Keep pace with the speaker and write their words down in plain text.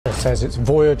NASA says its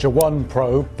Voyager 1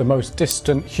 probe, the most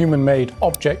distant human-made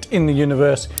object in the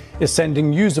universe, is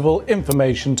sending usable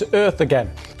information to Earth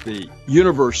again. The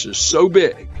universe is so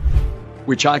big,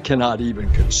 which I cannot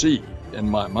even conceive in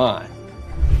my mind,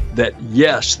 that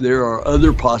yes, there are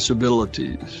other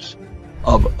possibilities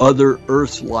of other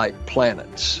Earth-like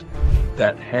planets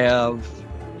that have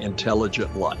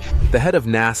intelligent life. The head of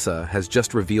NASA has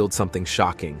just revealed something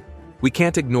shocking. We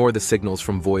can't ignore the signals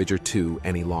from Voyager 2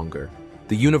 any longer.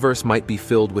 The universe might be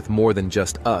filled with more than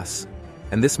just us,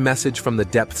 and this message from the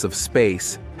depths of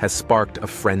space has sparked a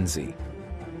frenzy.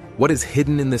 What is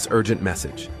hidden in this urgent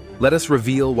message? Let us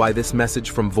reveal why this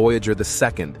message from Voyager the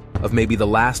second of maybe the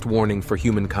last warning for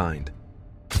humankind.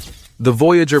 The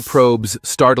Voyager probe's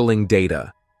startling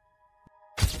data.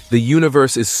 The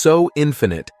universe is so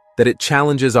infinite that it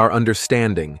challenges our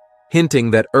understanding,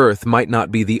 hinting that Earth might not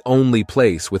be the only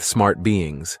place with smart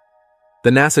beings. The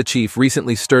NASA chief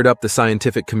recently stirred up the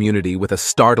scientific community with a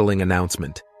startling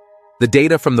announcement. The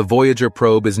data from the Voyager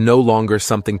probe is no longer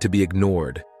something to be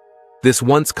ignored. This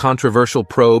once controversial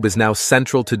probe is now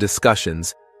central to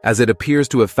discussions as it appears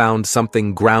to have found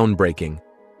something groundbreaking,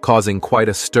 causing quite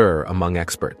a stir among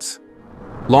experts.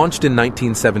 Launched in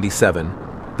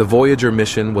 1977, the Voyager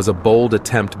mission was a bold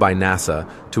attempt by NASA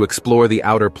to explore the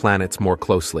outer planets more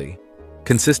closely.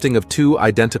 Consisting of two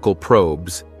identical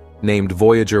probes, named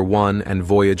Voyager 1 and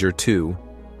Voyager 2,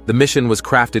 the mission was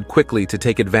crafted quickly to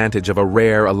take advantage of a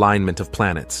rare alignment of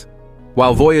planets.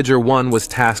 While Voyager 1 was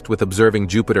tasked with observing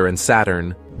Jupiter and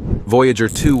Saturn, Voyager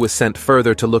 2 was sent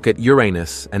further to look at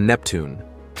Uranus and Neptune.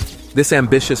 This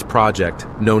ambitious project,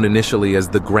 known initially as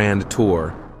the Grand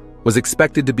Tour, was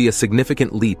expected to be a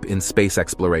significant leap in space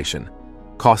exploration,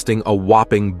 costing a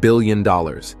whopping $1 billion.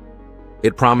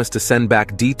 It promised to send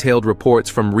back detailed reports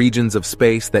from regions of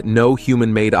space that no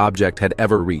human-made object had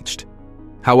ever reached.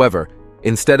 However,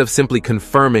 instead of simply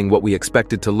confirming what we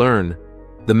expected to learn,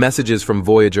 the messages from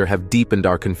Voyager have deepened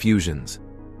our confusions.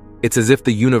 It's as if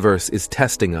the universe is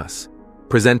testing us,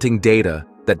 presenting data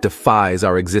that defies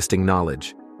our existing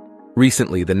knowledge.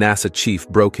 Recently, the NASA chief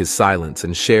broke his silence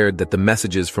and shared that the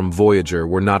messages from Voyager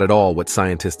were not at all what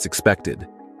scientists expected.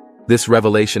 This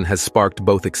revelation has sparked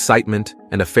both excitement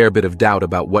and a fair bit of doubt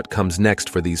about what comes next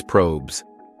for these probes.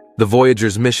 The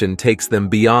Voyager's mission takes them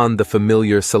beyond the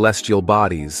familiar celestial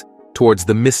bodies towards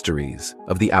the mysteries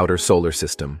of the outer solar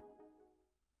system.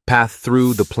 Path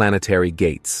through the planetary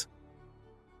gates.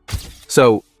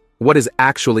 So, what is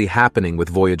actually happening with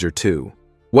Voyager 2?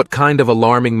 What kind of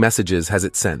alarming messages has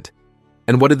it sent?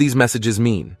 And what do these messages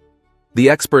mean? The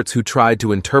experts who tried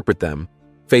to interpret them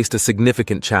faced a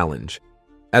significant challenge.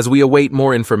 As we await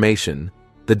more information,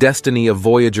 the destiny of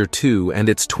Voyager 2 and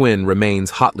its twin remains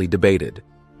hotly debated.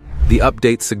 The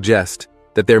updates suggest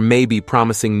that there may be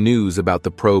promising news about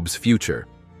the probe's future,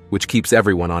 which keeps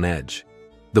everyone on edge.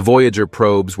 The Voyager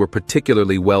probes were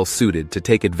particularly well-suited to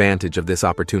take advantage of this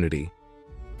opportunity.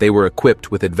 They were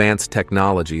equipped with advanced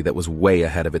technology that was way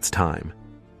ahead of its time.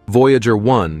 Voyager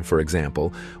 1, for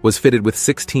example, was fitted with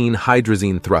 16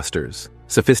 hydrazine thrusters,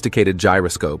 sophisticated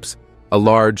gyroscopes, a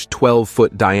large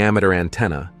 12-foot diameter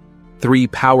antenna, 3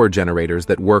 power generators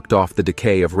that worked off the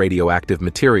decay of radioactive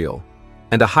material,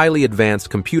 and a highly advanced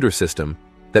computer system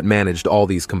that managed all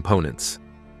these components.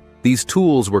 These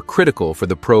tools were critical for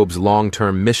the probe's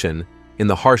long-term mission in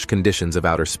the harsh conditions of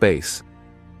outer space.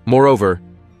 Moreover,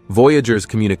 Voyager's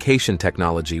communication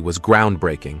technology was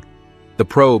groundbreaking. The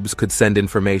probes could send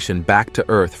information back to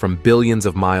Earth from billions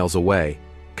of miles away,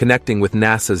 connecting with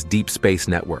NASA's deep space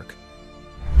network.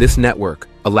 This network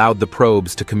allowed the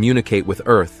probes to communicate with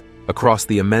Earth across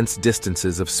the immense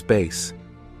distances of space.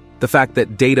 The fact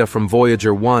that data from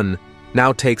Voyager 1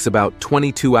 now takes about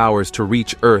 22 hours to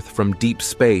reach Earth from deep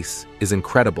space is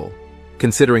incredible,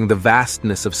 considering the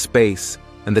vastness of space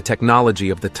and the technology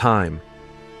of the time.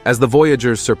 As the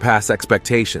Voyagers surpass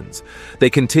expectations, they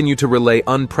continue to relay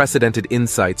unprecedented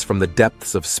insights from the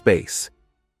depths of space.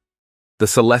 The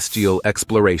celestial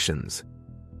explorations.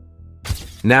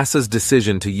 NASA's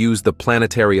decision to use the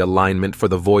planetary alignment for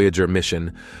the Voyager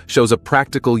mission shows a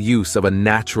practical use of a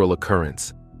natural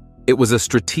occurrence. It was a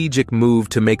strategic move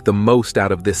to make the most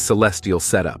out of this celestial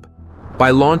setup.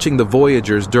 By launching the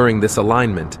Voyagers during this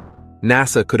alignment,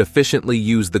 NASA could efficiently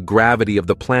use the gravity of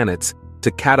the planets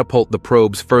to catapult the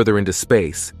probes further into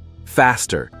space,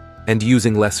 faster, and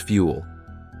using less fuel.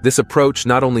 This approach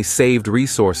not only saved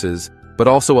resources, but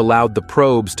also allowed the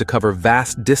probes to cover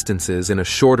vast distances in a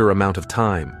shorter amount of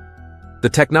time. The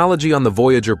technology on the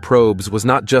Voyager probes was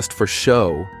not just for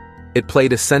show, it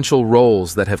played essential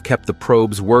roles that have kept the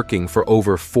probes working for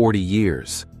over 40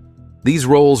 years. These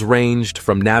roles ranged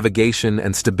from navigation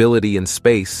and stability in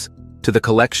space to the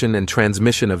collection and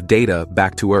transmission of data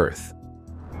back to Earth.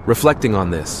 Reflecting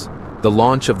on this, the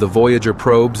launch of the Voyager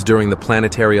probes during the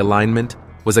planetary alignment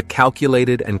was a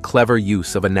calculated and clever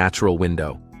use of a natural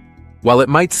window. While it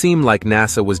might seem like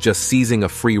NASA was just seizing a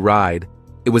free ride,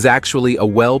 it was actually a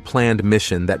well-planned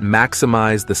mission that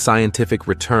maximized the scientific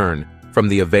return from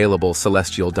the available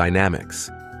celestial dynamics.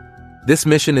 This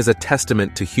mission is a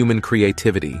testament to human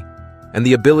creativity and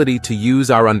the ability to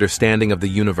use our understanding of the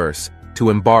universe to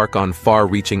embark on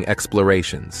far-reaching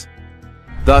explorations.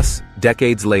 Thus,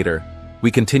 decades later, we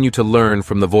continue to learn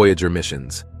from the Voyager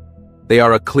missions. They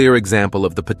are a clear example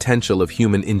of the potential of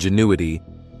human ingenuity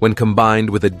when combined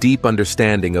with a deep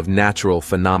understanding of natural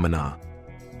phenomena.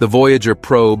 The Voyager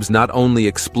probes not only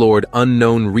explored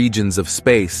unknown regions of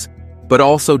space, but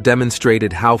also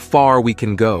demonstrated how far we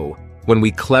can go when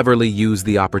we cleverly use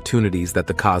the opportunities that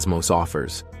the cosmos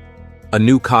offers. A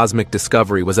new cosmic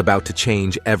discovery was about to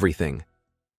change everything,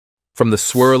 from the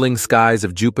swirling skies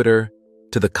of Jupiter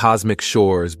to the cosmic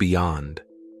shores beyond.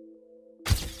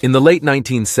 In the late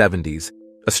 1970s,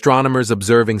 astronomers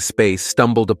observing space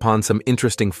stumbled upon some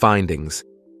interesting findings,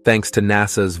 thanks to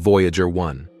NASA's Voyager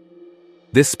 1.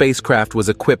 This spacecraft was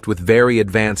equipped with very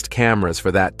advanced cameras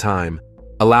for that time,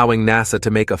 allowing NASA to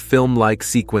make a film-like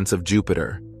sequence of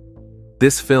Jupiter.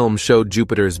 This film showed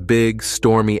Jupiter's big,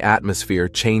 stormy atmosphere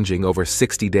changing over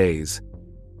 60 days.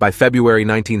 By February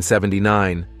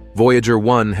 1979, Voyager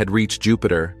 1 had reached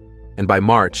Jupiter, and by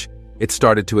March, it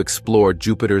started to explore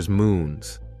Jupiter's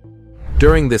moons.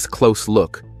 During this close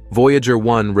look, Voyager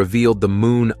 1 revealed the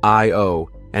moon Io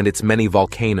and its many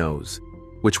volcanoes,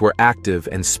 which were active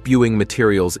and spewing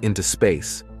materials into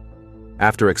space.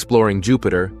 After exploring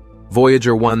Jupiter,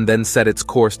 Voyager 1 then set its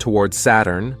course towards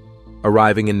Saturn,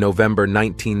 arriving in November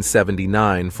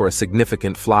 1979 for a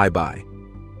significant flyby.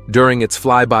 During its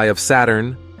flyby of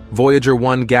Saturn, Voyager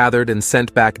 1 gathered and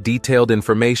sent back detailed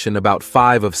information about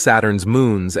 5 of Saturn's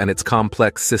moons and its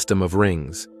complex system of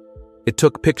rings. It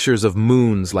took pictures of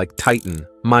moons like Titan,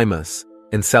 Mimas,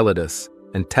 Enceladus,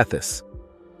 and Tethys.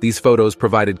 These photos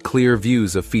provided clear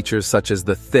views of features such as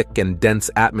the thick and dense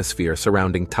atmosphere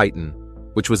surrounding Titan,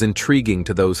 which was intriguing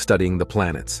to those studying the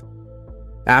planets.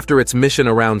 After its mission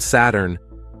around Saturn,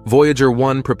 Voyager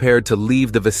 1 prepared to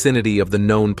leave the vicinity of the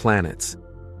known planets.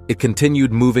 It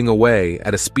continued moving away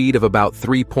at a speed of about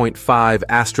 3.5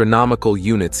 astronomical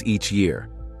units each year.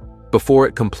 Before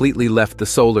it completely left the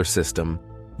solar system,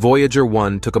 Voyager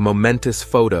 1 took a momentous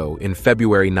photo in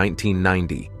February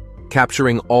 1990,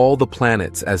 capturing all the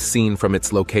planets as seen from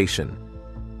its location.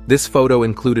 This photo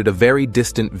included a very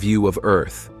distant view of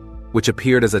Earth, which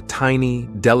appeared as a tiny,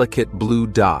 delicate blue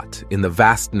dot in the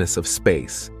vastness of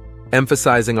space,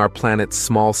 emphasizing our planet's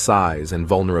small size and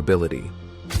vulnerability.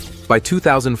 By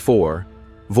 2004,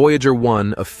 Voyager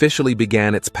 1 officially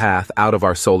began its path out of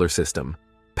our solar system,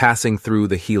 passing through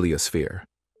the heliosphere.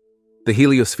 The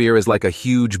heliosphere is like a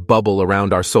huge bubble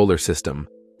around our solar system,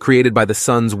 created by the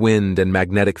sun's wind and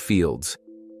magnetic fields.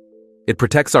 It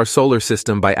protects our solar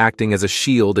system by acting as a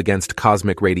shield against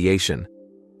cosmic radiation.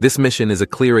 This mission is a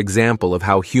clear example of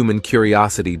how human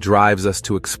curiosity drives us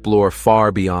to explore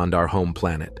far beyond our home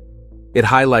planet. It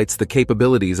highlights the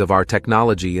capabilities of our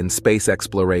technology in space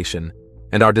exploration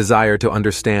and our desire to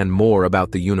understand more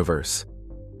about the universe.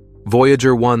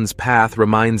 Voyager 1's path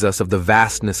reminds us of the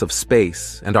vastness of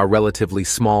space and our relatively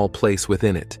small place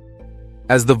within it.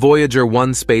 As the Voyager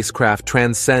 1 spacecraft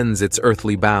transcends its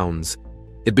earthly bounds,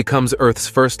 it becomes Earth's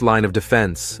first line of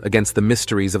defense against the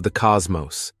mysteries of the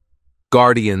cosmos.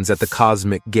 Guardians at the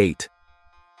cosmic gate.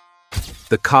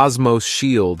 The Cosmos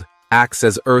Shield acts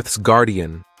as Earth's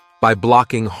guardian by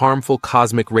blocking harmful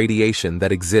cosmic radiation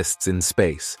that exists in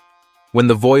space. When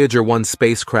the Voyager 1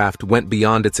 spacecraft went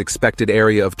beyond its expected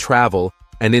area of travel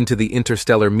and into the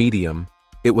interstellar medium,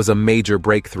 it was a major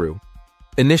breakthrough.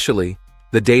 Initially,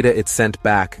 the data it sent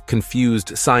back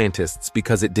confused scientists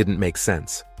because it didn't make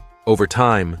sense. Over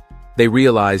time, they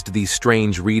realized these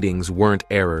strange readings weren't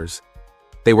errors.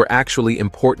 They were actually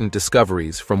important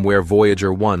discoveries from where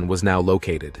Voyager 1 was now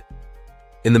located.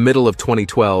 In the middle of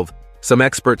 2012, some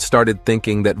experts started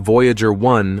thinking that Voyager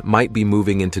 1 might be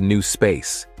moving into new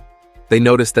space. They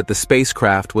noticed that the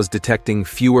spacecraft was detecting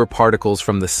fewer particles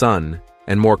from the sun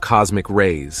and more cosmic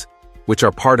rays, which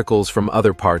are particles from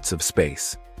other parts of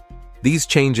space. These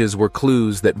changes were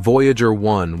clues that Voyager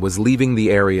 1 was leaving the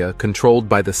area controlled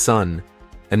by the sun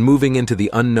and moving into the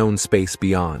unknown space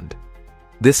beyond.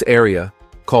 This area,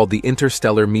 called the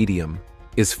interstellar medium,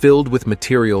 is filled with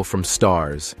material from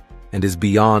stars and is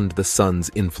beyond the sun's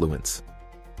influence.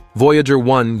 Voyager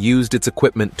 1 used its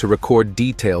equipment to record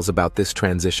details about this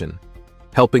transition,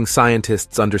 helping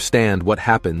scientists understand what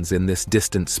happens in this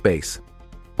distant space.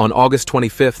 On August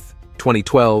 25,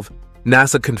 2012,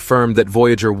 NASA confirmed that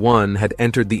Voyager 1 had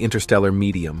entered the interstellar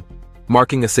medium,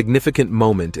 marking a significant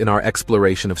moment in our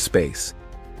exploration of space.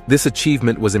 This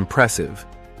achievement was impressive,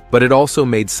 but it also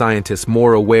made scientists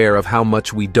more aware of how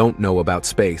much we don't know about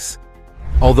space.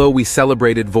 Although we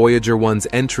celebrated Voyager 1's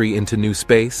entry into new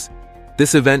space,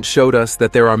 this event showed us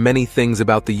that there are many things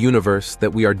about the universe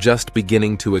that we are just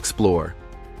beginning to explore.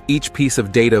 Each piece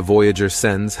of data Voyager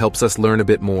sends helps us learn a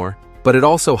bit more, but it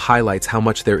also highlights how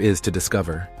much there is to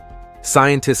discover.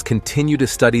 Scientists continue to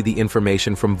study the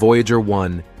information from Voyager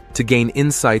 1 to gain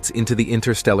insights into the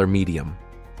interstellar medium.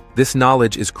 This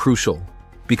knowledge is crucial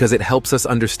because it helps us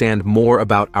understand more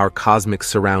about our cosmic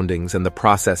surroundings and the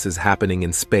processes happening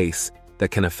in space that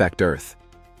can affect Earth.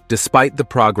 Despite the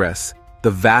progress,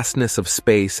 the vastness of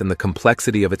space and the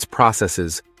complexity of its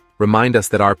processes remind us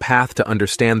that our path to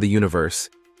understand the universe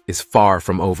is far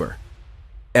from over.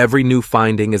 Every new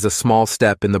finding is a small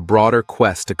step in the broader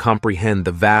quest to comprehend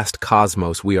the vast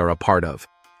cosmos we are a part of.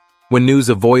 When news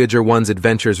of Voyager 1's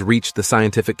adventures reached the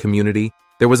scientific community,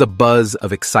 there was a buzz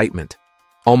of excitement,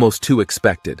 almost too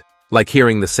expected, like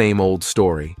hearing the same old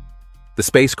story. The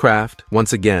spacecraft,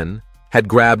 once again, had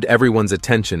grabbed everyone's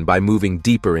attention by moving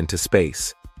deeper into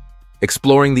space.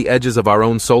 Exploring the edges of our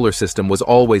own solar system was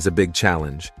always a big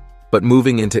challenge, but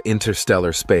moving into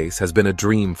interstellar space has been a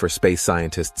dream for space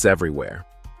scientists everywhere.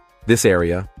 This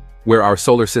area, where our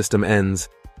solar system ends,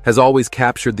 has always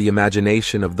captured the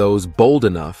imagination of those bold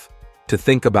enough to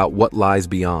think about what lies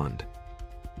beyond.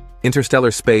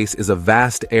 Interstellar space is a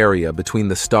vast area between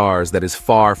the stars that is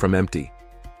far from empty.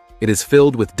 It is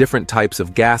filled with different types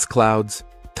of gas clouds,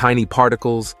 tiny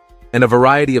particles, and a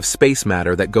variety of space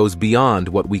matter that goes beyond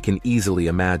what we can easily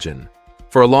imagine.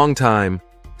 For a long time,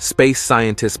 space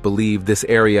scientists believed this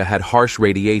area had harsh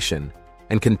radiation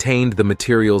and contained the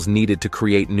materials needed to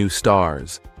create new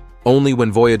stars. Only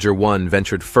when Voyager 1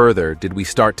 ventured further did we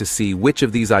start to see which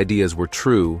of these ideas were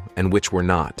true and which were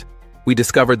not. We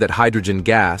discovered that hydrogen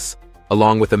gas,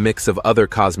 along with a mix of other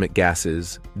cosmic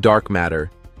gases, dark matter,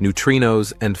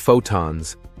 neutrinos, and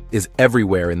photons, is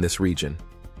everywhere in this region.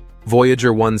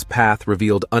 Voyager 1's path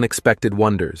revealed unexpected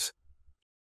wonders.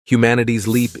 Humanity's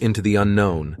leap into the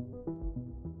unknown.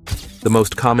 The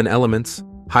most common elements,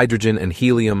 hydrogen and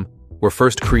helium, were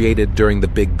first created during the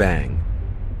Big Bang.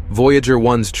 Voyager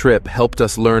 1's trip helped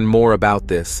us learn more about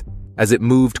this as it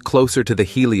moved closer to the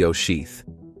heliosheath,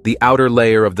 the outer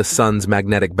layer of the Sun's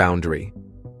magnetic boundary.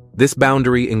 This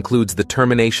boundary includes the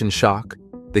termination shock,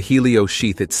 the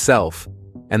heliosheath itself,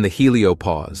 and the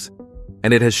heliopause,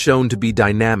 and it has shown to be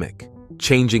dynamic,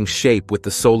 changing shape with the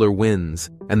solar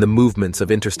winds and the movements of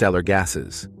interstellar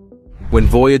gases. When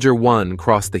Voyager 1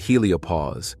 crossed the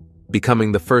heliopause,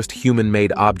 becoming the first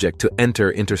human-made object to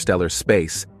enter interstellar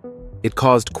space, it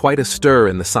caused quite a stir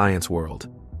in the science world.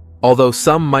 Although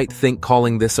some might think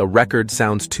calling this a record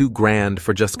sounds too grand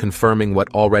for just confirming what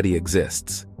already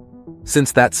exists.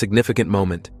 Since that significant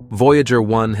moment, Voyager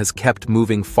 1 has kept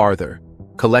moving farther,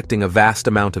 collecting a vast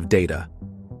amount of data.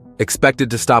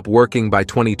 Expected to stop working by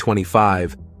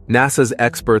 2025, NASA's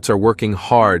experts are working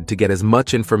hard to get as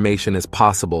much information as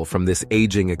possible from this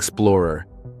aging explorer,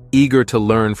 eager to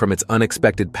learn from its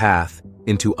unexpected path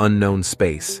into unknown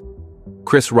space.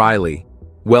 Chris Riley,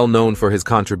 well known for his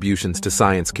contributions to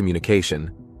science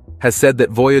communication, has said that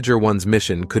Voyager 1's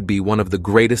mission could be one of the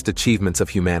greatest achievements of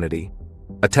humanity,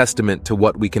 a testament to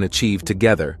what we can achieve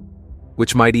together,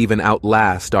 which might even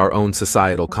outlast our own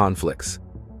societal conflicts.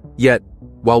 Yet,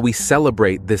 while we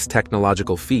celebrate this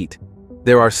technological feat,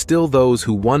 there are still those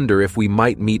who wonder if we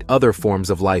might meet other forms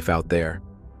of life out there.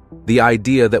 The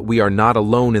idea that we are not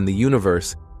alone in the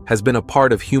universe has been a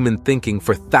part of human thinking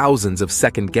for thousands of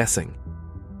second-guessing.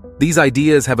 These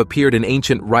ideas have appeared in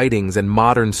ancient writings and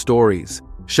modern stories,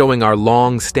 showing our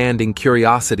long-standing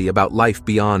curiosity about life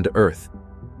beyond Earth.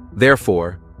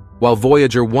 Therefore, while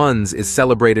Voyager 1's is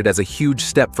celebrated as a huge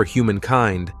step for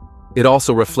humankind, it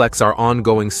also reflects our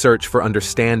ongoing search for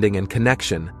understanding and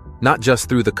connection, not just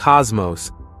through the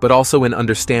cosmos, but also in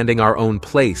understanding our own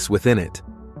place within it.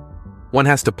 One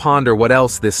has to ponder what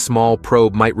else this small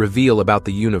probe might reveal about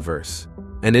the universe,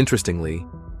 and interestingly,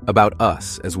 about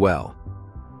us as well.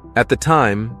 At the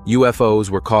time, UFOs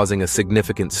were causing a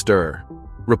significant stir.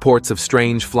 Reports of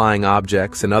strange flying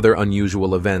objects and other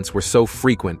unusual events were so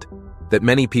frequent that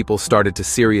many people started to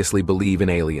seriously believe in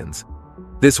aliens.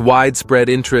 This widespread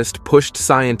interest pushed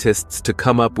scientists to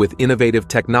come up with innovative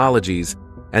technologies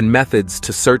and methods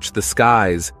to search the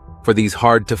skies for these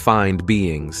hard-to-find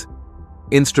beings.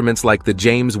 Instruments like the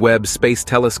James Webb Space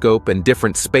Telescope and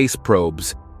different space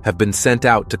probes have been sent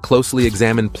out to closely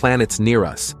examine planets near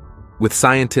us, with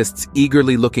scientists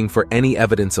eagerly looking for any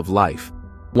evidence of life.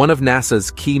 One of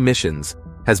NASA's key missions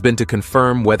has been to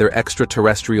confirm whether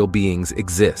extraterrestrial beings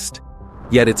exist.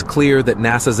 Yet it's clear that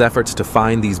NASA's efforts to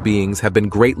find these beings have been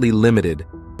greatly limited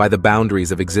by the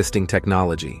boundaries of existing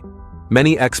technology.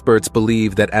 Many experts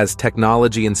believe that as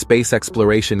technology and space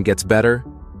exploration gets better,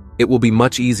 it will be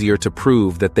much easier to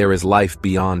prove that there is life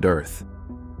beyond Earth.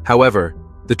 However,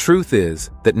 the truth is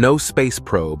that no space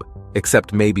probe,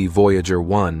 except maybe Voyager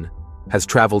 1, has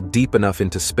traveled deep enough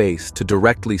into space to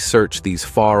directly search these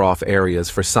far-off areas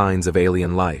for signs of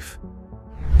alien life.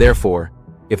 Therefore,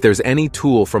 if there's any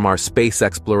tool from our space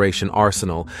exploration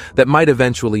arsenal that might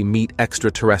eventually meet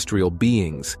extraterrestrial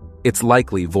beings, it's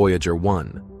likely Voyager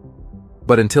 1.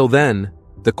 But until then,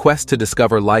 the quest to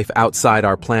discover life outside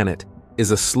our planet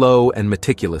is a slow and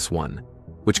meticulous one,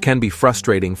 which can be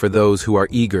frustrating for those who are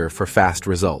eager for fast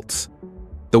results.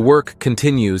 The work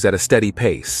continues at a steady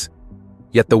pace,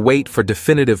 yet the wait for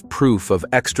definitive proof of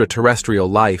extraterrestrial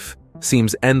life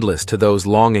seems endless to those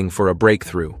longing for a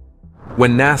breakthrough.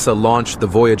 When NASA launched the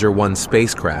Voyager 1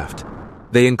 spacecraft,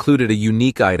 they included a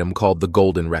unique item called the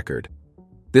Golden Record.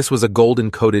 This was a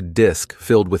golden-coated disc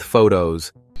filled with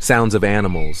photos, sounds of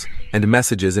animals, and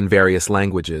messages in various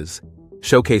languages,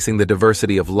 showcasing the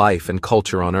diversity of life and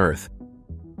culture on Earth.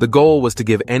 The goal was to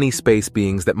give any space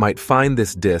beings that might find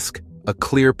this disc a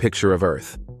clear picture of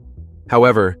Earth.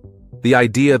 However, the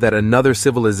idea that another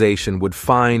civilization would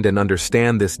find and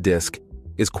understand this disc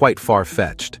is quite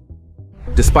far-fetched.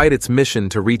 Despite its mission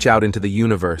to reach out into the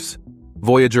universe,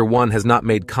 Voyager 1 has not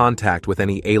made contact with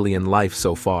any alien life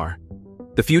so far.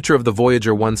 The future of the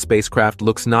Voyager 1 spacecraft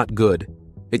looks not good.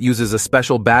 It uses a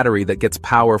special battery that gets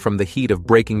power from the heat of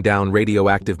breaking down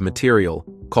radioactive material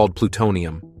called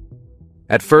plutonium.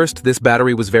 At first, this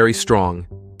battery was very strong,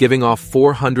 giving off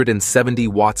 470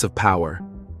 watts of power.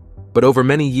 But over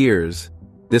many years,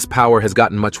 this power has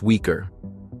gotten much weaker.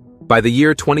 By the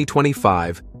year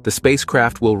 2025, the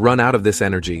spacecraft will run out of this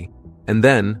energy, and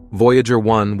then Voyager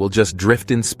 1 will just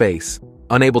drift in space,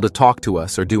 unable to talk to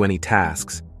us or do any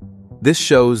tasks. This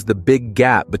shows the big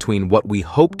gap between what we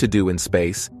hope to do in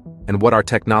space and what our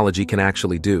technology can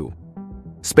actually do.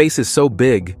 Space is so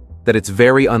big that it's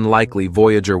very unlikely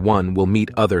Voyager 1 will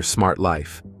meet other smart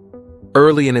life.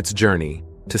 Early in its journey,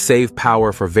 to save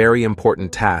power for very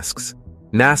important tasks,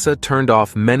 NASA turned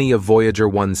off many of Voyager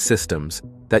 1's systems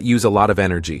that use a lot of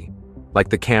energy, like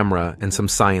the camera and some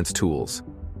science tools.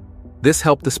 This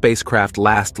helped the spacecraft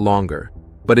last longer,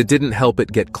 but it didn't help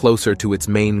it get closer to its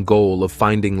main goal of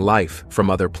finding life from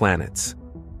other planets.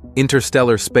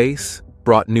 Interstellar space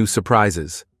brought new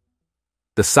surprises.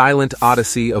 The silent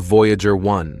odyssey of Voyager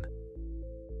 1.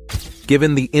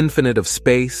 Given the infinite of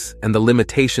space and the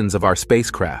limitations of our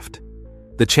spacecraft,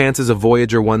 the chances of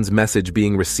Voyager 1's message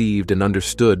being received and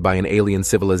understood by an alien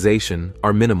civilization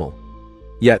are minimal.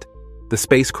 Yet, the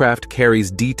spacecraft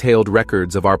carries detailed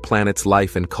records of our planet's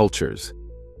life and cultures,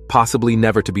 possibly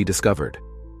never to be discovered.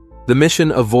 The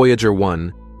mission of Voyager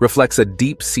 1 reflects a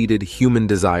deep-seated human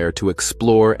desire to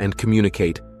explore and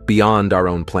communicate beyond our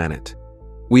own planet.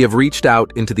 We have reached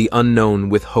out into the unknown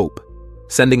with hope,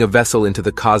 sending a vessel into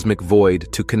the cosmic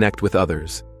void to connect with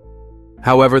others.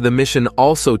 However, the mission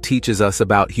also teaches us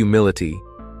about humility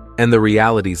and the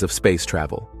realities of space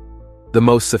travel. The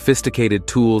most sophisticated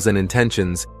tools and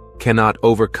intentions cannot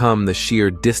overcome the sheer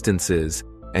distances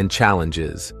and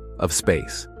challenges of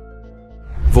space.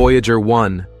 Voyager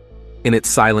 1, in its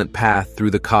silent path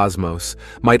through the cosmos,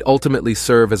 might ultimately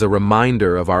serve as a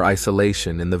reminder of our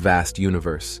isolation in the vast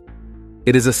universe.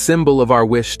 It is a symbol of our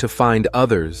wish to find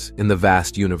others in the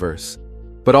vast universe,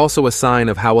 but also a sign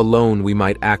of how alone we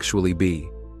might actually be.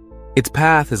 Its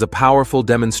path is a powerful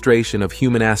demonstration of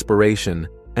human aspiration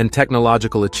and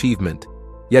technological achievement,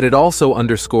 yet it also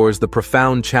underscores the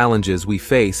profound challenges we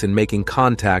face in making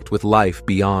contact with life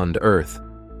beyond Earth.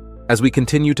 As we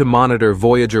continue to monitor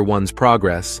Voyager 1's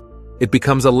progress, it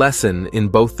becomes a lesson in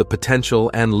both the potential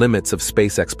and limits of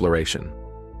space exploration.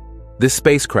 This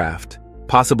spacecraft,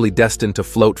 possibly destined to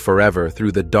float forever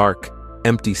through the dark,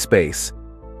 empty space,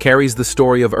 carries the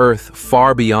story of Earth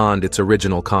far beyond its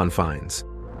original confines.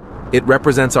 It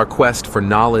represents our quest for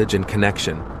knowledge and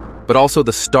connection, but also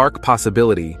the stark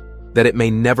possibility that it may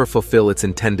never fulfill its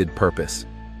intended purpose.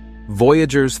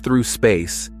 Voyagers through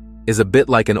space is a bit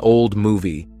like an old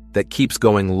movie that keeps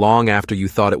going long after you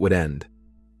thought it would end.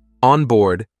 On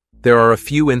board, there are a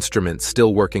few instruments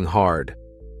still working hard.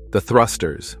 The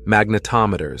thrusters,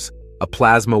 magnetometers, a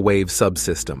plasma wave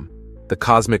subsystem, the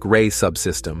cosmic ray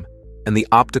subsystem, and the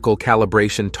optical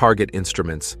calibration target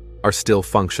instruments are still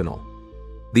functional.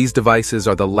 These devices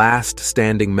are the last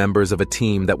standing members of a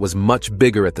team that was much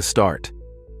bigger at the start.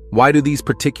 Why do these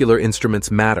particular instruments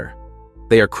matter?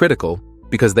 They are critical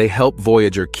because they help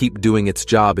Voyager keep doing its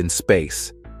job in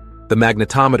space. The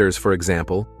magnetometers, for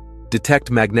example,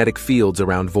 detect magnetic fields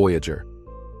around Voyager.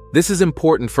 This is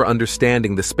important for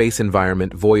understanding the space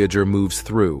environment Voyager moves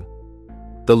through.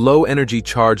 The low-energy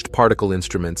charged particle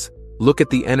instruments look at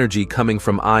the energy coming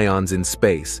from ions in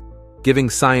space, giving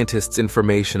scientists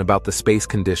information about the space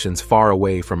conditions far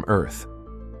away from Earth.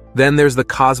 Then there's the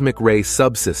cosmic ray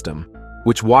subsystem,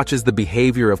 which watches the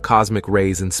behavior of cosmic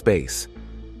rays in space.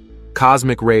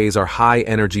 Cosmic rays are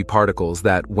high-energy particles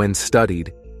that, when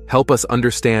studied, help us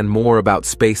understand more about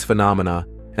space phenomena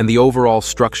and the overall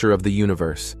structure of the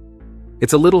universe.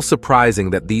 It's a little surprising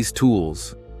that these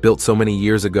tools, built so many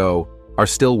years ago, are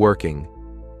still working.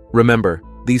 Remember,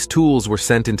 these tools were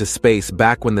sent into space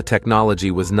back when the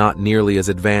technology was not nearly as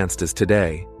advanced as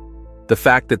today. The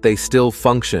fact that they still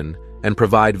function and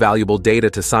provide valuable data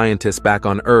to scientists back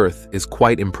on Earth is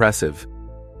quite impressive.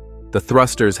 The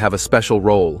thrusters have a special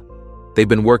role. They've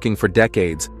been working for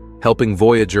decades, helping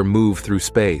Voyager move through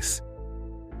space.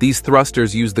 These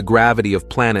thrusters use the gravity of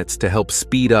planets to help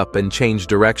speed up and change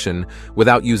direction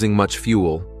without using much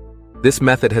fuel. This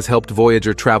method has helped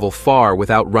Voyager travel far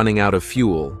without running out of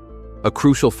fuel, a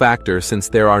crucial factor since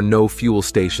there are no fuel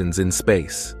stations in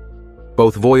space.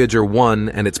 Both Voyager 1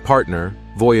 and its partner,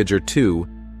 Voyager 2,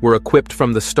 were equipped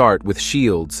from the start with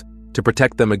shields to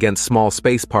protect them against small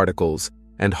space particles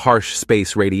and harsh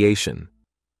space radiation.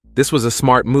 This was a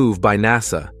smart move by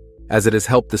NASA, as it has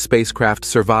helped the spacecraft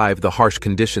survive the harsh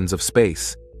conditions of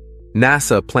space.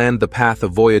 NASA planned the path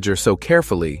of Voyager so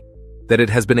carefully that it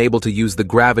has been able to use the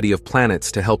gravity of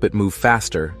planets to help it move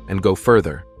faster and go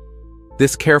further.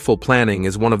 This careful planning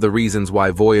is one of the reasons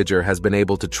why Voyager has been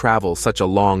able to travel such a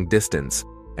long distance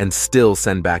and still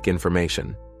send back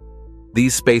information.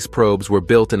 These space probes were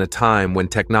built in a time when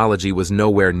technology was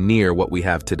nowhere near what we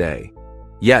have today.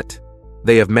 Yet,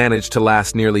 they have managed to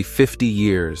last nearly 50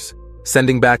 years,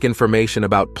 sending back information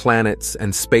about planets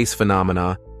and space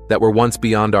phenomena that were once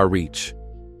beyond our reach.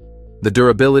 The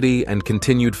durability and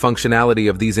continued functionality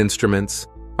of these instruments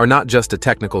are not just a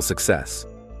technical success.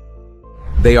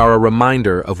 They are a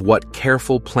reminder of what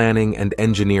careful planning and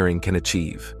engineering can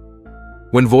achieve.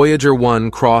 When Voyager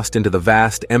 1 crossed into the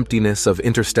vast emptiness of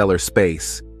interstellar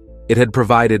space, it had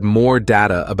provided more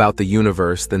data about the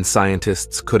universe than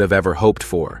scientists could have ever hoped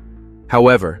for.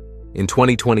 However, in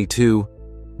 2022,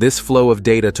 this flow of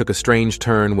data took a strange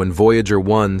turn when Voyager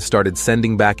 1 started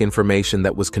sending back information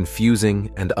that was confusing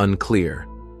and unclear.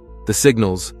 The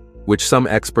signals, which some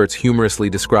experts humorously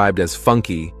described as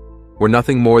funky, were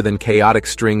nothing more than chaotic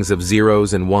strings of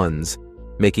zeros and ones,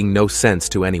 making no sense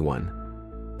to anyone.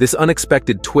 This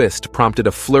unexpected twist prompted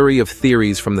a flurry of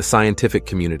theories from the scientific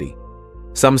community.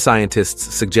 Some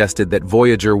scientists suggested that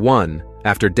Voyager 1,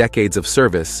 after decades of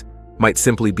service, might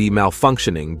simply be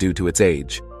malfunctioning due to its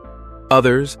age.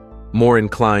 Others, more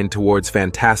inclined towards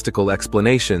fantastical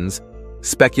explanations,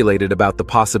 speculated about the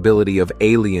possibility of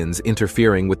aliens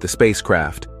interfering with the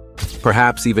spacecraft,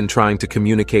 perhaps even trying to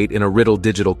communicate in a riddle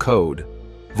digital code.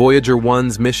 Voyager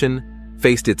 1's mission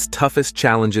faced its toughest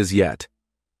challenges yet,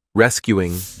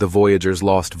 rescuing the Voyager's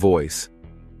lost voice.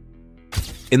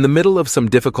 In the middle of some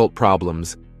difficult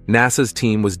problems, NASA's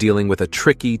team was dealing with a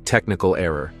tricky technical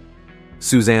error.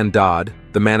 Suzanne Dodd,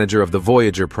 the manager of the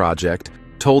Voyager project,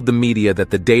 told the media that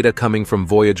the data coming from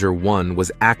Voyager 1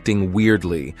 was acting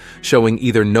weirdly, showing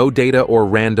either no data or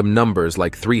random numbers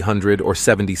like 300 or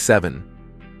 77.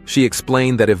 She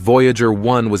explained that if Voyager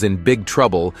 1 was in big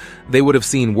trouble, they would have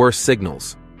seen worse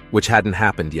signals, which hadn't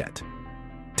happened yet.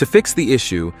 To fix the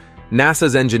issue,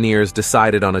 NASA's engineers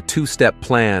decided on a two-step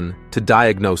plan to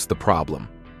diagnose the problem.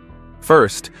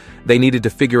 First, they needed to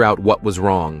figure out what was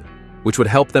wrong, which would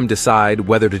help them decide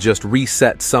whether to just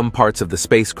reset some parts of the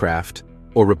spacecraft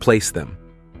or replace them.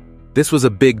 This was a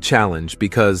big challenge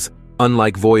because,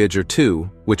 unlike Voyager 2,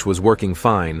 which was working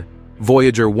fine,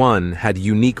 Voyager 1 had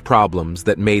unique problems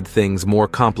that made things more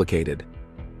complicated.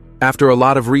 After a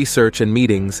lot of research and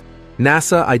meetings,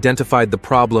 NASA identified the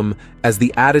problem as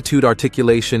the Attitude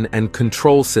Articulation and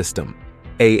Control System,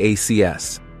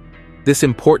 AACS. This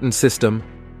important system,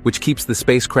 which keeps the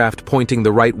spacecraft pointing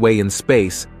the right way in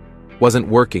space, wasn't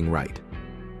working right.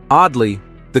 Oddly,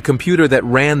 the computer that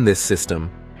ran this system,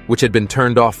 which had been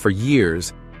turned off for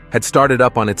years, had started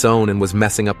up on its own and was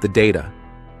messing up the data.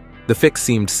 The fix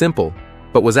seemed simple,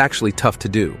 but was actually tough to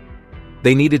do.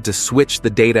 They needed to switch the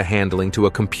data handling to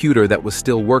a computer that was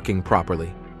still working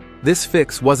properly. This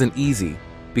fix wasn't easy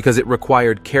because it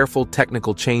required careful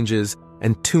technical changes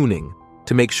and tuning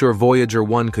to make sure Voyager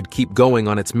 1 could keep going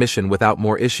on its mission without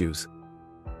more issues.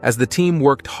 As the team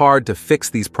worked hard to fix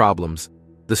these problems,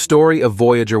 The story of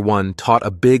Voyager 1 taught a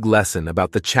big lesson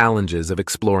about the challenges of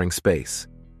exploring space.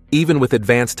 Even with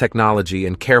advanced technology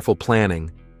and careful planning,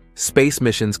 space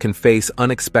missions can face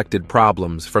unexpected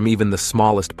problems from even the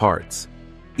smallest parts.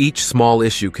 Each small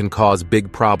issue can cause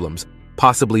big problems,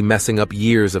 possibly messing up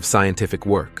years of scientific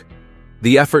work.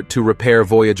 The effort to repair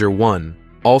Voyager 1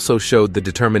 also showed the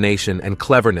determination and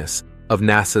cleverness of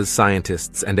NASA's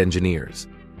scientists and engineers.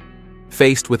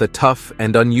 Faced with a tough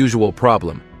and unusual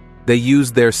problem, they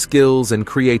used their skills and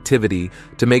creativity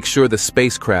to make sure the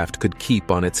spacecraft could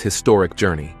keep on its historic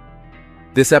journey.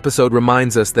 This episode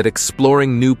reminds us that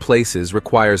exploring new places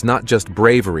requires not just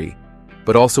bravery,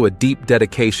 but also a deep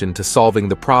dedication to solving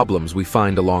the problems we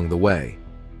find along the way.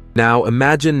 Now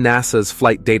imagine NASA's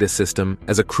flight data system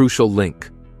as a crucial link,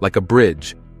 like a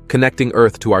bridge, connecting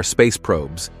Earth to our space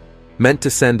probes, meant to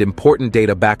send important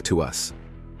data back to us.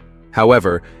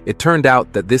 However, it turned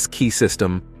out that this key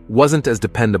system wasn't as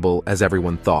dependable as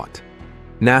everyone thought.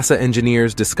 NASA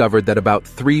engineers discovered that about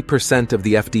 3% of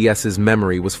the FDS's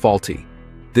memory was faulty.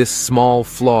 This small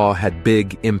flaw had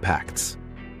big impacts.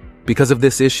 Because of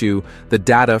this issue, the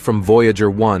data from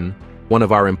Voyager 1, one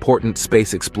of our important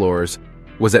space explorers,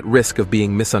 was at risk of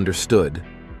being misunderstood,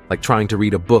 like trying to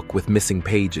read a book with missing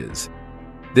pages.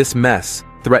 This mess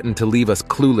threatened to leave us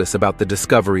clueless about the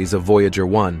discoveries of Voyager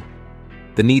 1.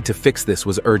 The need to fix this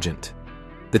was urgent.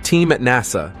 The team at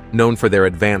NASA, known for their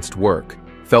advanced work,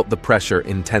 felt the pressure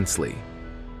intensely.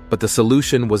 But the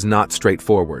solution was not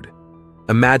straightforward.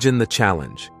 Imagine the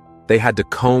challenge. They had to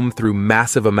comb through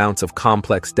massive amounts of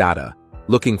complex data,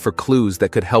 looking for clues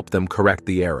that could help them correct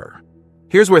the error.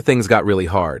 Here's where things got really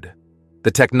hard.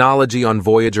 The technology on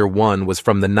Voyager 1 was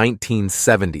from the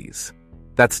 1970s.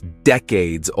 That's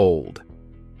decades old.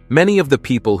 Many of the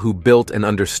people who built and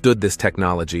understood this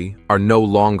technology are no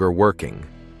longer working.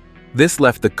 This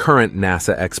left the current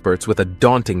NASA experts with a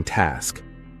daunting task.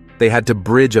 They had to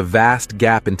bridge a vast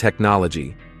gap in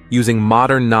technology, using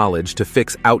modern knowledge to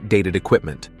fix outdated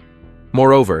equipment.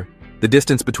 Moreover, the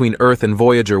distance between Earth and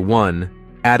Voyager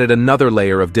 1 added another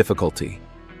layer of difficulty.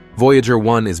 Voyager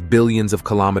 1 is billions of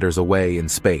kilometers away in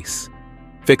space.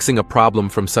 Fixing a problem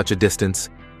from such a distance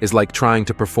is like trying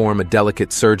to perform a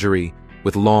delicate surgery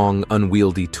with long,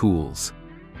 unwieldy tools.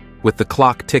 With the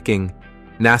clock ticking,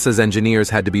 NASA's engineers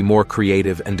had to be more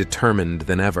creative and determined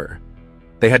than ever.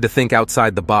 They had to think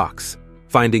outside the box,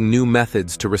 finding new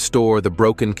methods to restore the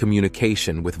broken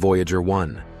communication with Voyager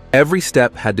 1. Every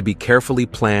step had to be carefully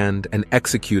planned and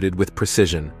executed with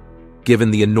precision, given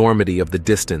the enormity of the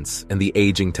distance and the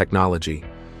aging technology.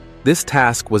 This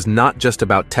task was not just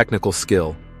about technical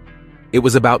skill. It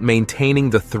was about maintaining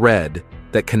the thread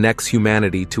that connects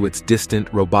humanity to its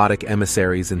distant robotic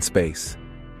emissaries in space.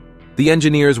 The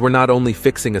engineers were not only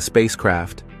fixing a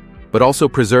spacecraft, but also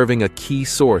preserving a key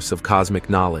source of cosmic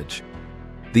knowledge.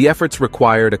 The efforts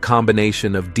required a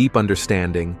combination of deep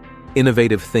understanding,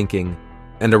 innovative thinking,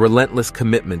 and a relentless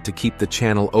commitment to keep the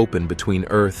channel open between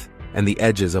Earth and the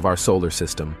edges of our solar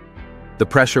system. The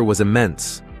pressure was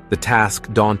immense, the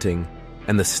task daunting,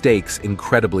 and the stakes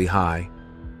incredibly high.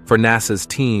 For NASA's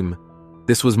team,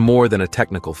 this was more than a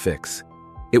technical fix.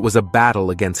 It was a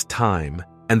battle against time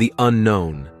and the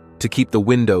unknown to keep the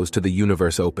windows to the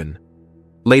universe open.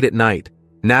 Late at night,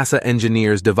 NASA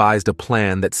engineers devised a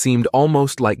plan that seemed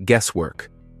almost like guesswork,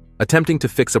 attempting to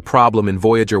fix a problem in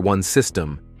Voyager 1's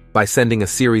system by sending a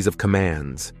series of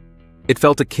commands. It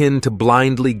felt akin to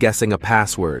blindly guessing a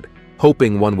password,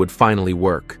 hoping one would finally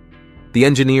work. The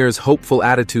engineers' hopeful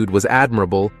attitude was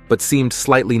admirable, but seemed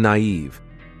slightly naive.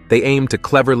 They aimed to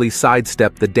cleverly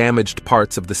sidestep the damaged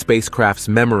parts of the spacecraft's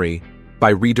memory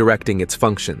by redirecting its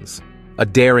functions, a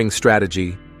daring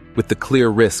strategy with the clear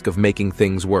risk of making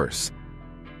things worse.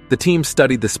 The team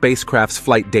studied the spacecraft's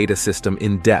flight data system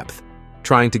in depth,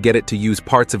 trying to get it to use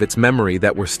parts of its memory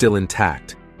that were still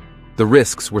intact. The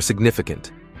risks were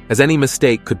significant, as any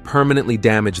mistake could permanently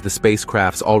damage the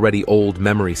spacecraft's already old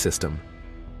memory system.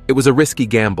 It was a risky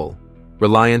gamble,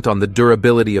 reliant on the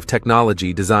durability of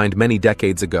technology designed many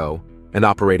decades ago and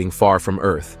operating far from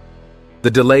Earth. The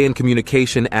delay in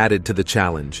communication added to the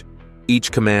challenge. Each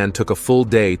command took a full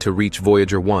day to reach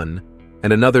Voyager 1,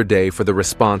 and another day for the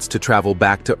response to travel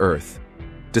back to Earth.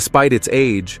 Despite its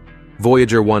age,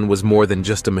 Voyager 1 was more than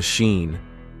just a machine.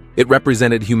 It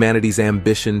represented humanity's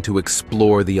ambition to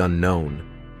explore the unknown.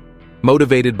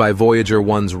 Motivated by Voyager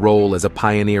 1's role as a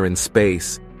pioneer in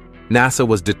space, NASA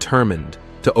was determined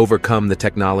to overcome the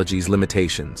technology's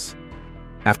limitations.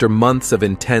 After months of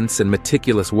intense and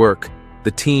meticulous work,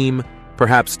 the team,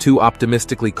 perhaps too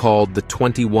optimistically called the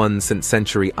 21st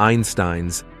century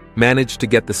Einsteins, managed to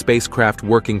get the spacecraft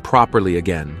working properly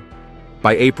again.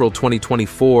 By April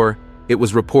 2024, It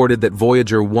was reported that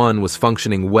Voyager 1 was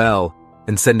functioning well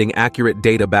and sending accurate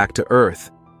data back to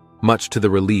Earth, much to the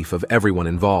relief of everyone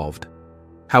involved.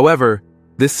 However,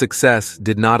 this success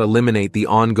did not eliminate the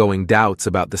ongoing doubts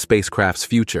about the spacecraft's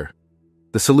future.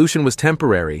 The solution was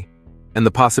temporary, and the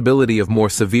possibility of more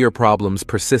severe problems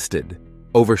persisted,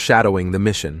 overshadowing the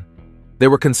mission. There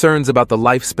were concerns about the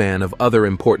lifespan of other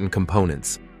important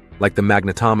components, like the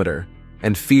magnetometer,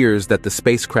 and fears that the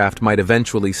spacecraft might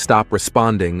eventually stop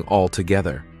responding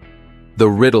altogether. The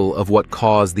riddle of what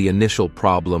caused the initial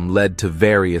problem led to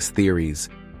various theories,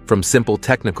 from simple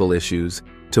technical issues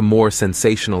to more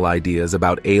sensational ideas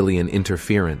about alien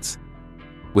interference.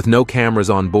 With no cameras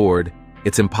on board,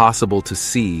 it's impossible to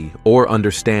see or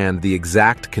understand the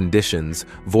exact conditions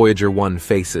Voyager 1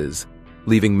 faces,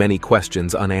 leaving many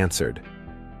questions unanswered.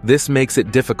 This makes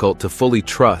it difficult to fully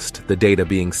trust the data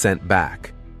being sent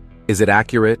back. Is it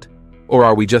accurate, or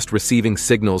are we just receiving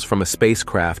signals from a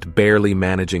spacecraft barely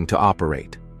managing to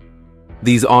operate?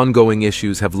 These ongoing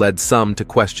issues have led some to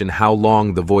question how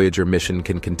long the Voyager mission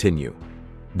can continue.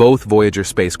 Both Voyager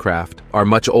spacecraft are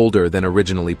much older than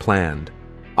originally planned,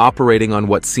 operating on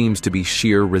what seems to be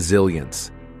sheer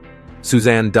resilience.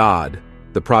 Suzanne Dodd,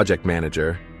 the project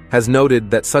manager, has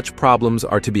noted that such problems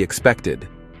are to be expected,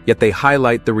 yet they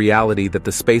highlight the reality that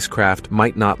the spacecraft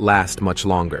might not last much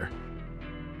longer.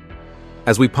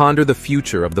 As we ponder the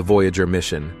future of the Voyager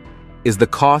mission, is the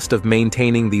cost of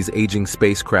maintaining these aging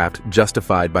spacecraft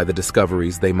justified by the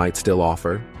discoveries they might still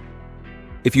offer?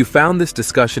 If you found this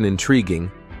discussion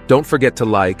intriguing, don't forget to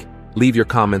like, leave your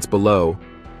comments below,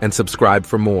 and subscribe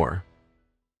for more.